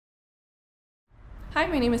Hi,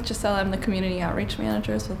 my name is Giselle. I'm the Community Outreach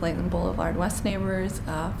Manager with Lightland Boulevard West Neighbors,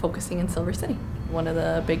 focusing in Silver City. One of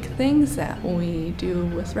the big things that we do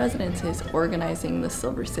with residents is organizing the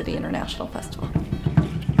Silver City International Festival.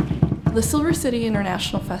 The Silver City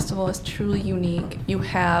International Festival is truly unique. You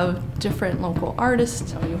have different local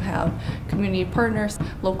artists, you have community partners,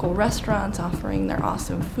 local restaurants offering their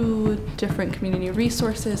awesome food, different community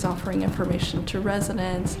resources offering information to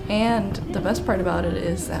residents, and the best part about it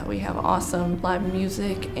is that we have awesome live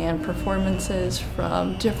music and performances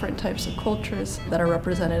from different types of cultures that are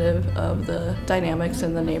representative of the dynamics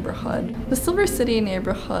in the neighborhood. The Silver City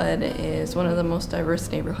neighborhood is one of the most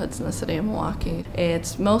diverse neighborhoods in the city of Milwaukee.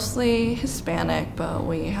 It's mostly Hispanic, but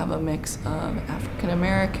we have a mix of African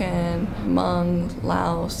American, Hmong,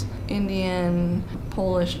 Laos, Indian,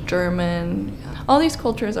 Polish, German. All these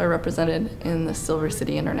cultures are represented in the Silver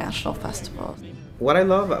City International Festival. What I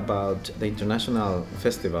love about the International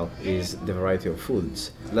Festival is the variety of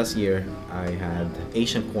foods. Last year I had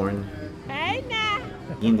Asian corn,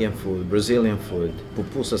 Indian food, Brazilian food,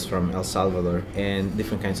 pupusas from El Salvador, and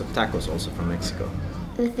different kinds of tacos also from Mexico.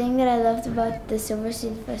 The thing that I loved about the Silver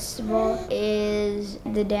City Festival is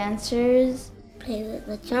the dancers. Play with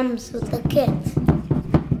the drums with the kids.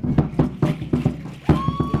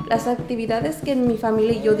 Las actividades que mi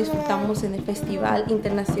familia y yo disfrutamos en el Festival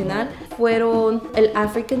Internacional fueron el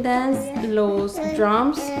African Dance, los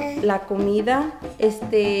drums, la comida,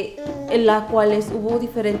 en la cuales hubo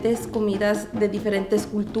diferentes comidas de diferentes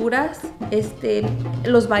culturas,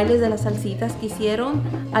 los bailes de las salsitas que hicieron,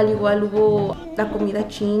 al igual hubo la comida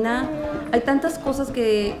china. Hay tantas cosas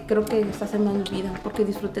que creo que hasta se me olvidan porque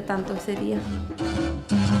disfruté tanto ese día.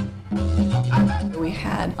 We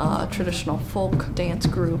had a traditional folk dance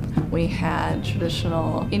group, we had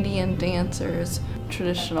traditional Indian dancers,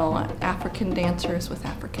 traditional African dancers with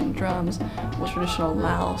African drums, traditional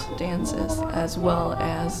Laos dances, as well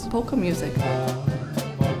as polka music.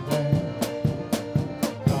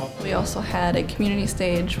 We also had a community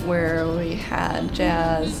stage where we had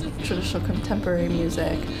jazz, traditional contemporary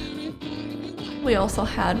music. We also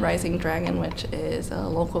had Rising Dragon, which is a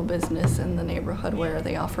local business in the neighborhood where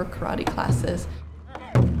they offer karate classes.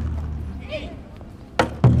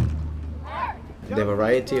 The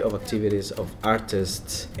variety of activities of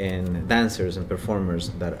artists and dancers and performers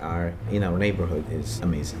that are in our neighborhood is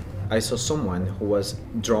amazing. I saw someone who was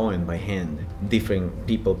drawing by hand different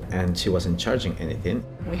people and she wasn't charging anything.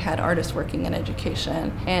 We had artists working in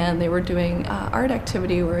education and they were doing art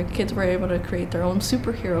activity where kids were able to create their own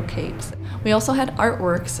superhero capes. We also had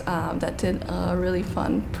artworks that did a really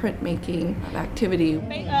fun printmaking activity.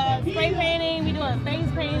 Spray painting, we doing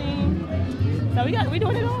face painting. So we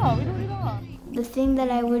doing it all. The thing that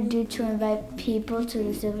I would do to invite people to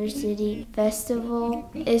the Silver City Festival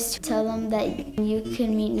is to tell them that you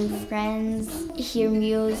can meet new friends, hear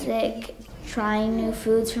music, try new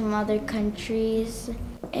foods from other countries,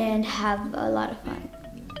 and have a lot of fun.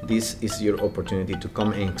 This is your opportunity to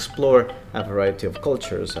come and explore a variety of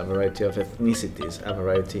cultures, a variety of ethnicities, a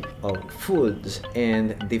variety of foods,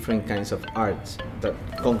 and different kinds of arts that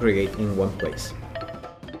congregate in one place.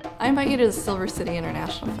 I invite you to the Silver City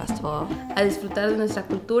International Festival. A disfrutar de nuestra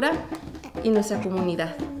cultura y nuestra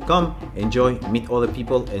comunidad. Come, enjoy, meet other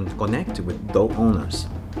people, and connect with dog owners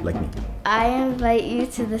like me. I invite you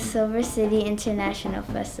to the Silver City International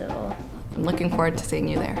Festival. I'm looking forward to seeing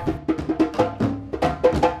you there.